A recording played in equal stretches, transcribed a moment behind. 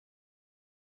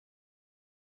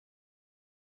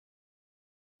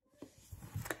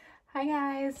Hi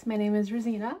guys, my name is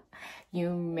Rosina. You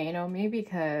may know me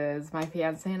because my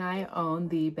fiance and I own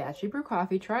the Batchy Brew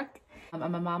coffee truck.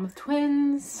 I'm a mom of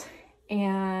twins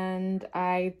and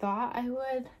I thought I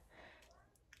would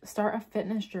start a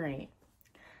fitness journey.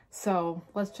 So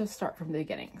let's just start from the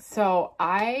beginning. So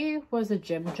I was a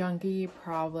gym junkie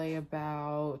probably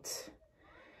about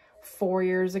 4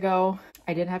 years ago.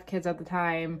 I didn't have kids at the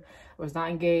time. I was not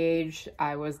engaged.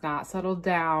 I was not settled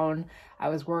down. I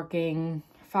was working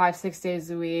 5-6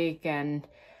 days a week, and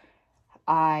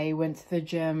I went to the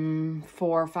gym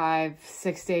 4, 5,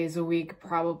 6 days a week,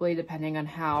 probably depending on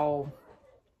how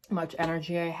much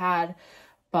energy I had.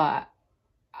 But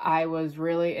I was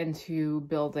really into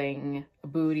building a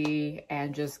booty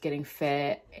and just getting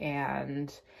fit,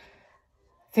 and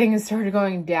things started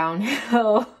going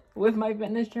downhill with my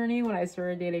fitness journey when I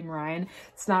started dating Ryan.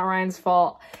 It's not Ryan's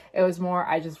fault. It was more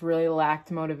I just really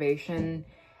lacked motivation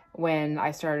when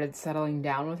I started settling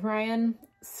down with Ryan.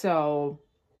 So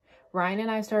Ryan and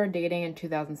I started dating in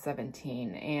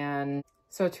 2017, and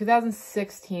so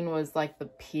 2016 was like the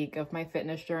peak of my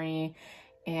fitness journey,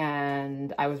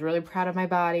 and I was really proud of my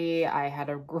body. I had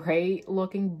a great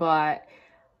looking butt.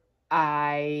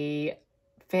 I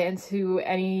fit into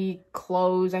any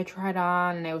clothes I tried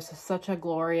on, and it was such a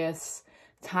glorious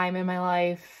time in my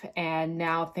life. And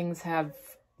now things have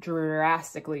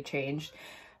drastically changed.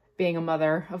 Being a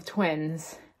mother of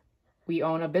twins, we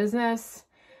own a business.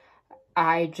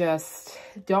 I just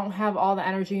don't have all the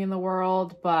energy in the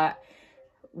world, but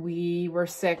we were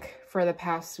sick for the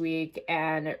past week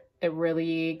and it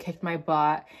really kicked my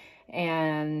butt,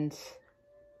 and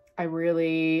I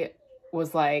really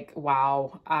was like,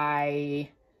 wow, I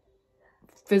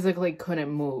physically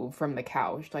couldn't move from the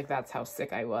couch. Like, that's how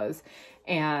sick I was.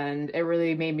 And it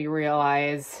really made me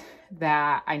realize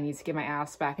that I need to get my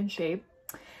ass back in shape,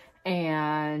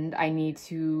 and I need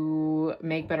to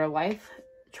make better life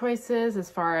choices as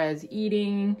far as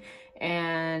eating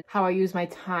and how I use my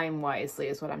time wisely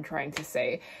is what I'm trying to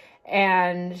say.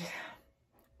 And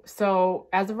so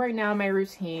as of right now, my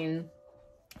routine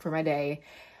for my day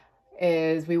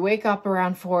is we wake up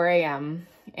around 4 a.m.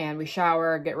 and we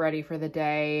shower, get ready for the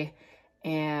day,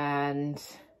 and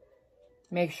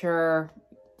make sure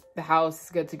the house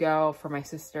is good to go for my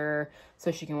sister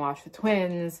so she can watch the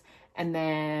twins. And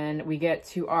then we get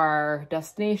to our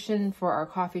destination for our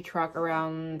coffee truck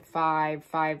around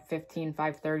 5:15,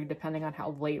 5:30, depending on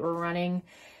how late we're running.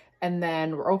 And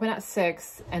then we're open at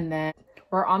 6, and then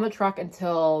we're on the truck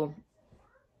until,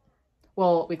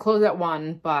 well, we close at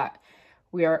 1, but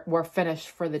we're finished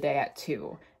for the day at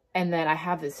 2. And then I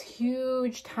have this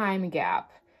huge time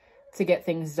gap to get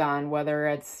things done, whether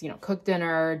it's, cook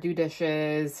dinner, do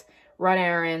dishes, run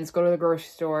errands, go to the grocery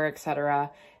store,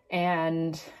 etc.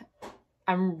 And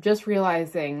I'm just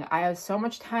realizing I have so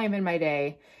much time in my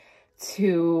day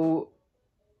to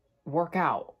work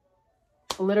out.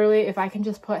 Literally, if I can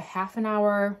just put half an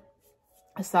hour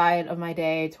aside of my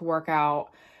day to work out,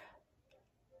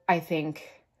 I think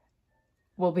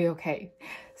we'll be okay.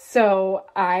 So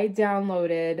I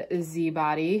downloaded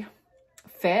Z-Body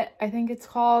Fit, I think it's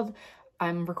called.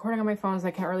 I'm recording on my phone, so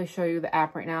I can't really show you the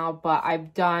app right now, but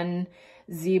I've done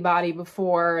Z-Body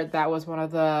before. That was one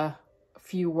of the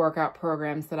few workout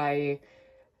programs that I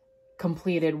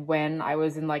completed when I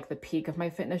was in like the peak of my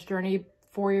fitness journey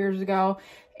 4 years ago.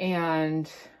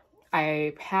 And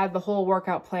I had the whole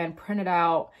workout plan printed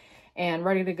out and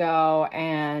ready to go,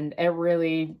 and it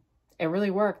really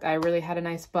worked. I really had a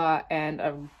nice butt and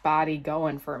a body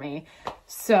going for me.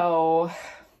 So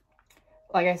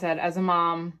like I said, as a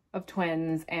mom of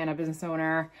twins and a business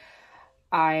owner,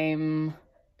 I'm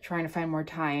trying to find more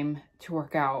time to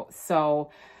work out.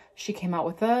 So she came out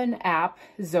with an app.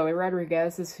 Zoe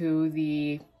Rodriguez is who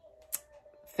the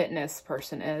fitness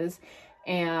person is.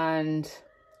 And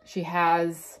she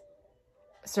has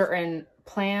certain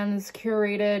plans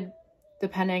curated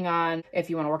depending on if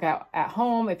you want to work out at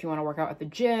home, if you want to work out at the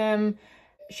gym.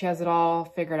 She has it all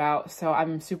figured out. So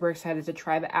I'm super excited to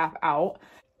try the app out.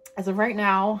 As of right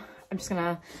now, I'm just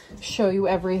gonna show you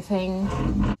everything.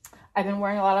 I've been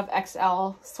wearing a lot of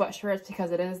XL sweatshirts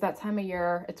because it is that time of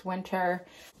year. It's winter.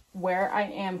 Where I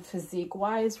am physique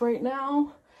wise right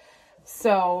now,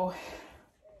 so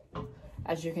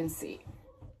as you can see,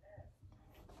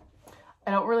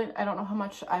 I don't know how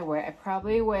much I weigh. I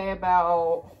probably weigh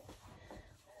about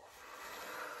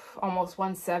almost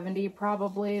 170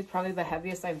 probably. It's probably the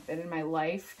heaviest I've been in my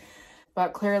life.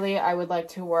 But clearly I would like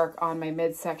to work on my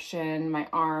midsection. My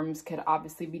arms could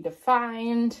obviously be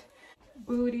defined.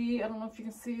 Booty, I don't know if you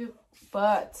can see it,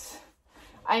 but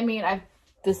I mean,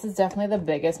 this is definitely the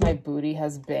biggest my booty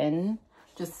has been,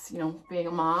 just, being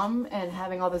a mom and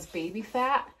having all this baby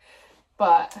fat.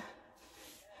 but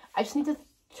I just need to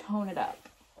tone it up.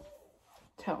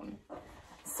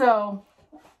 So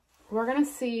we're gonna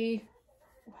see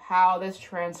how this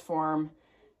transforms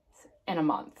in a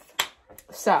month.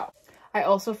 So I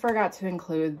also forgot to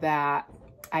include that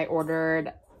I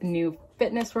ordered new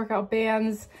fitness workout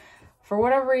bands. For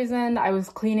whatever reason, I was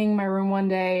cleaning my room one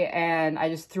day and I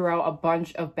just threw out a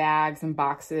bunch of bags and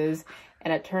boxes,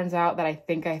 and it turns out that I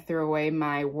think I threw away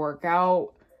my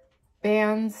workout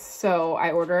bands. So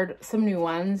I ordered some new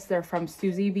ones. They're from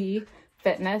Susie B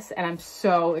Fitness, and I'm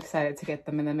so excited to get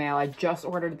them in the mail. I just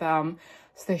ordered them,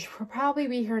 so they should probably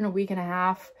be here in a week and a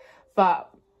half,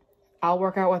 but I'll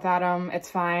work out without them. It's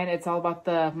fine. It's all about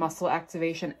the muscle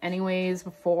activation anyways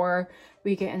before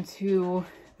we get into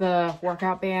the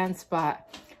workout bands,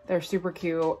 but they're super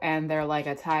cute and they're like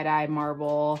a tie-dye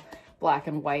marble, black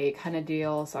and white kind of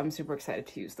deal. So I'm super excited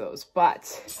to use those, but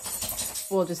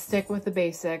we'll just stick with the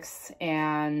basics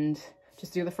and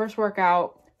just do the first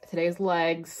workout. Today's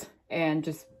legs and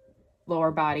just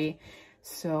lower body.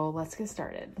 So let's get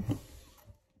started.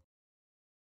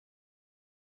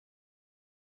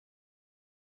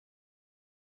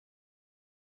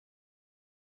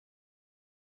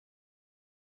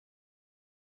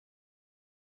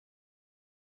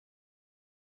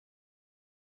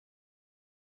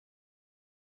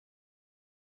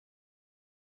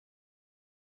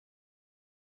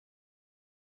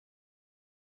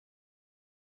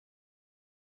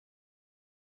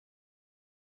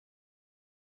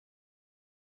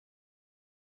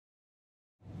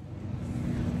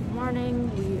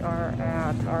 Morning, we are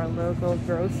at our local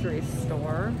grocery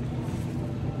store.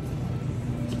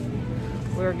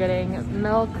 We're getting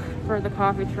milk for the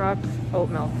coffee truck, oat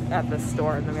milk at this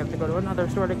store, and then we have to go to another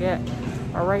store to get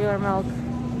our regular milk,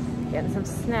 getting some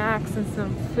snacks and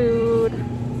some food.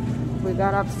 We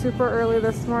got up super early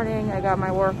this morning. I got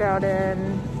my workout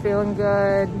in, feeling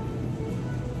good.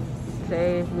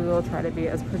 Today we will try to be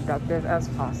as productive as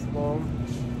possible.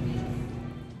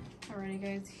 Alrighty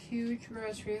guys, huge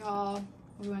grocery haul.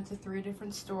 We went to 3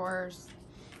 different stores.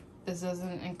 This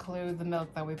doesn't include the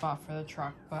milk that we bought for the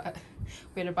truck, but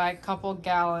we had to buy a couple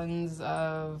gallons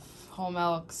of whole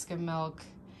milk, skim milk,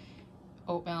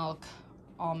 oat milk,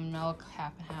 almond milk,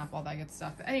 half and half, all that good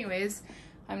stuff. But anyways,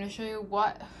 I'm going to show you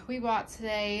what we bought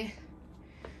today.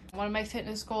 One of my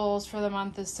fitness goals for the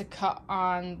month is to cut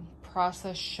on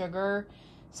processed sugar.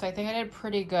 So I think I did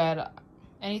pretty good.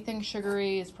 Anything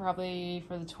sugary is probably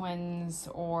for the twins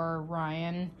or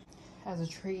Ryan as a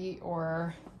treat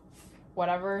or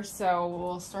whatever. So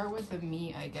we'll start with the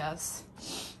meat, I guess.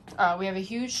 We have a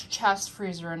huge chest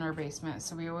freezer in our basement,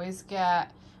 so we always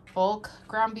get bulk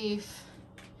ground beef.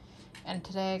 And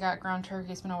today I got ground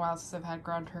turkey. It's been a while since I've had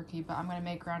ground turkey, but I'm gonna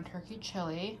make ground turkey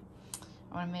chili.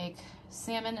 I'm gonna make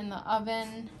salmon in the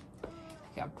oven.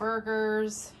 We got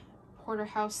burgers,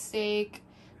 porterhouse steak.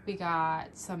 We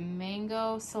got some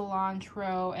mango,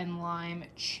 cilantro, and lime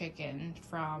chicken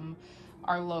from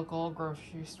our local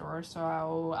grocery store. So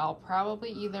I'll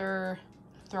probably either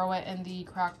throw it in the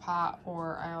crock pot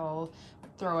or I'll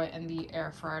throw it in the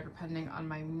air fryer depending on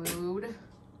my mood.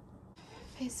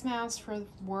 Face mask for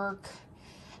work.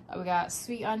 We got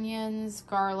sweet onions,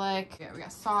 garlic. We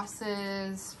got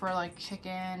sauces for like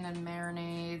chicken and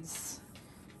marinades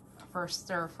for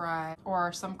stir fry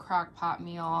or some crock pot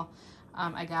meal.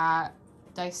 I got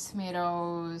diced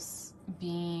tomatoes,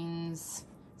 beans,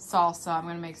 salsa. I'm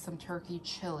gonna make some turkey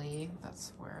chili.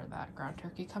 That's where that ground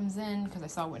turkey comes in because I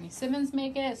saw Whitney Simmons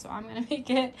make it, so I'm gonna make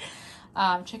it.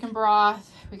 Chicken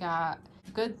broth. We got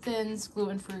Good Thins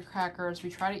gluten-free crackers. We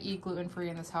try to eat gluten-free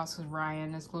in this house because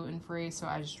Ryan is gluten-free, so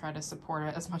I just try to support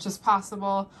it as much as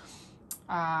possible.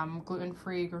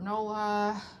 Gluten-free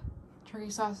granola, turkey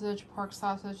sausage, pork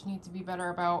sausage. Need to be better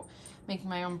about making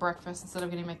my own breakfast instead of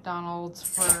getting McDonald's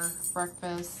for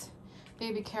breakfast.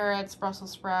 Baby carrots, Brussels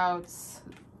sprouts,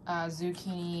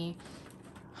 zucchini,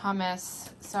 hummus,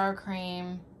 sour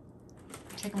cream,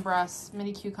 chicken breasts,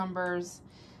 mini cucumbers,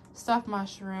 stuffed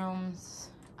mushrooms,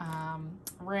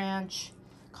 ranch,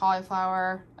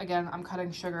 cauliflower. Again, I'm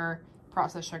cutting sugar,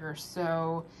 processed sugar,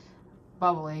 so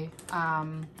bubbly.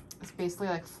 It's basically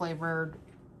like flavored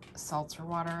seltzer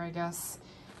water, I guess.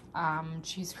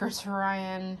 Cheese curds for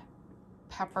Ryan,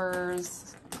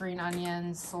 peppers, green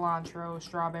onions, cilantro,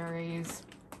 strawberries.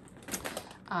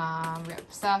 We got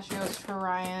pistachios for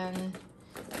Ryan.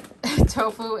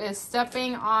 Tofu is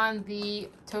stepping on the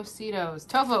Tostitos.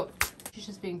 Tofu! She's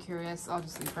just being curious. I'll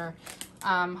just leave her.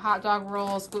 Hot dog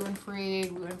rolls,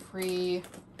 gluten-free,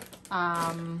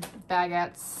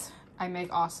 baguettes. I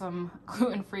make awesome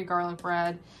gluten-free garlic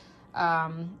bread.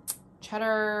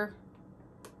 Cheddar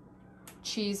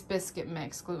cheese biscuit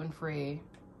mix, gluten-free.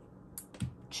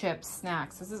 chips,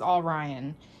 snacks. This is all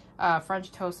Ryan.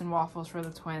 French toast and waffles for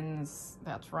the twins.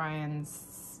 That's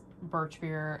Ryan's. Birch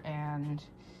beer and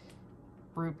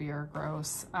root beer,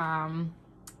 gross.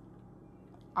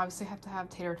 Obviously have to have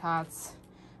tater tots,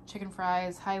 chicken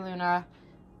fries, hi Luna,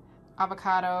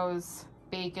 avocados,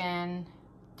 bacon,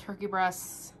 turkey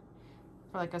breasts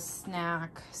for like a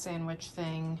snack sandwich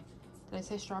thing. Did I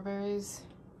say strawberries?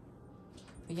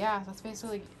 But yeah, that's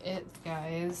basically it,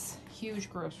 guys. Huge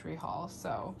grocery haul.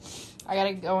 So I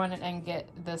gotta go in and get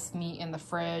this meat in the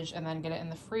fridge and then get it in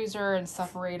the freezer and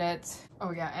separate it.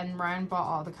 Oh yeah, and Ryan bought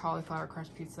all the cauliflower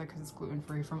crust pizza because it's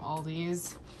gluten-free from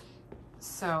Aldi's.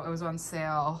 So it was on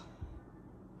sale.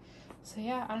 So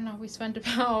yeah, I don't know, we spent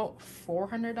about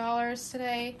 $400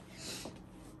 today.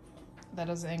 That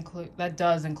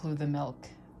does include the milk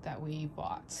that we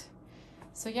bought.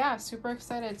 So yeah, super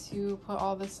excited to put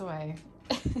all this away.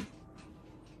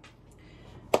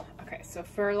 Okay, so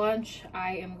for lunch,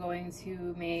 I am going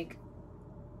to make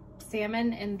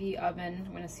salmon in the oven.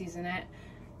 I'm gonna season it.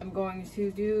 I'm going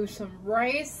to do some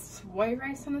rice, white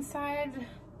rice on the side.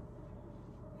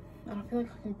 I don't feel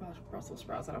like cooking Brussels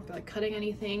sprouts. I don't feel like cutting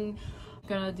anything. I'm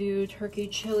gonna do turkey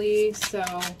chili. So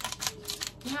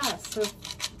yeah, so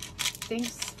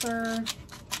thanks for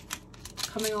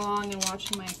coming along and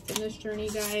watching my fitness journey,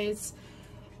 guys.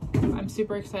 I'm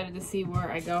super excited to see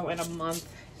where I go in a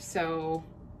month. So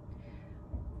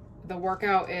the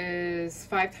workout is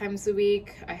 5 times a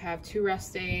week. I have 2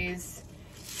 rest days.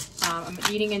 I'm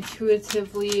eating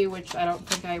intuitively, which I don't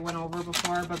think I went over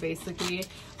before, but basically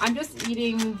I'm just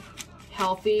eating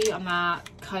healthy. I'm not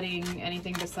cutting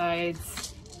anything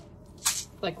besides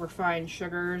like refined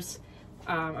sugars.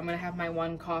 I'm gonna have my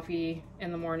 1 coffee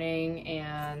in the morning,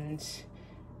 and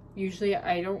usually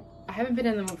I haven't been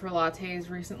in the mood for lattes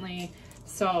recently,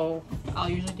 so I'll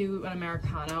usually do an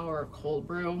Americano or a cold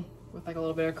brew with like a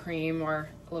little bit of cream or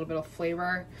a little bit of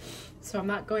flavor. So I'm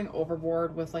not going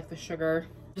overboard with like the sugar.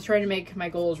 Just trying to make my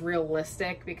goals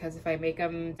realistic, because if I make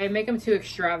them too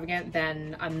extravagant,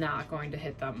 then I'm not going to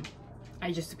hit them.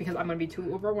 Because I'm gonna be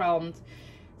too overwhelmed.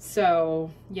 So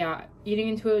yeah, eating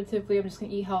intuitively, I'm just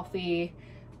gonna eat healthy,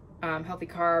 healthy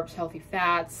carbs, healthy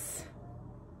fats,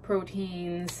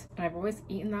 proteins. And I've always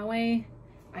eaten that way.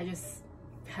 I just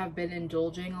have been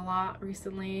indulging a lot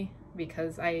recently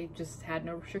because I just had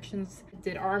no restrictions.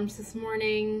 Did arms this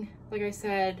morning, like I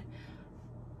said.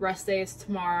 Rest day is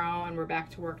tomorrow and we're back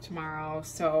to work tomorrow.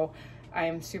 So I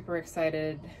am super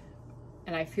excited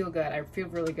and I feel good. I feel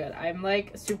really good. I'm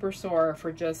like super sore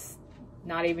for just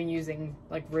not even using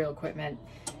like real equipment,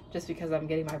 just because I'm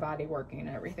getting my body working and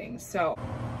everything. So,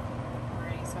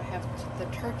 alrighty, so I have the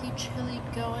turkey chili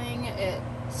going. It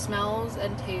smells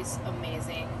and tastes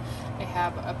amazing. I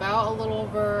have about a little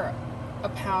over a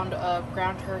pound of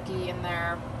ground turkey in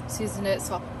there. Seasoned it,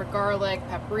 salt, pepper, garlic,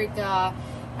 paprika,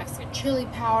 Mexican chili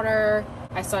powder.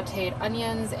 I sauteed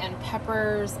onions and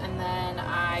peppers, and then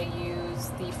I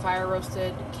used the fire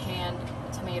roasted canned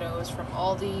tomatoes from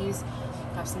Aldi's.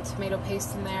 I have some tomato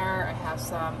paste in there. I have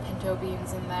some pinto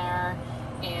beans in there,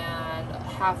 and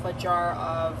half a jar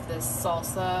of this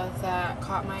salsa that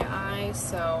caught my eye.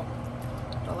 So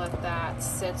I'll let that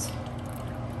sit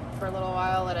for a little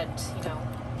while, let it, you know,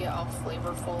 get all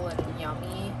flavorful and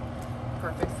yummy.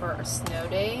 Perfect for a snow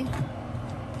day.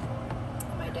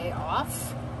 Day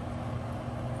off.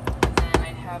 And then I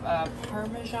have a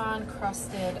Parmesan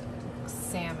crusted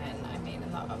salmon I made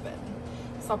in the oven.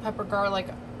 Salt, pepper, garlic,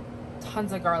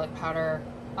 tons of garlic powder,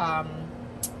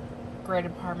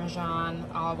 grated Parmesan,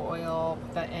 olive oil.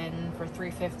 Put that in for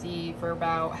 350 for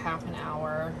about half an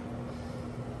hour.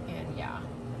 And yeah,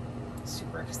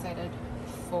 super excited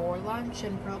for lunch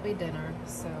and probably dinner.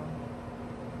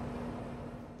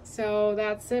 So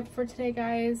that's it for today,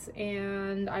 guys,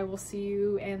 and I will see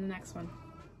you in the next one.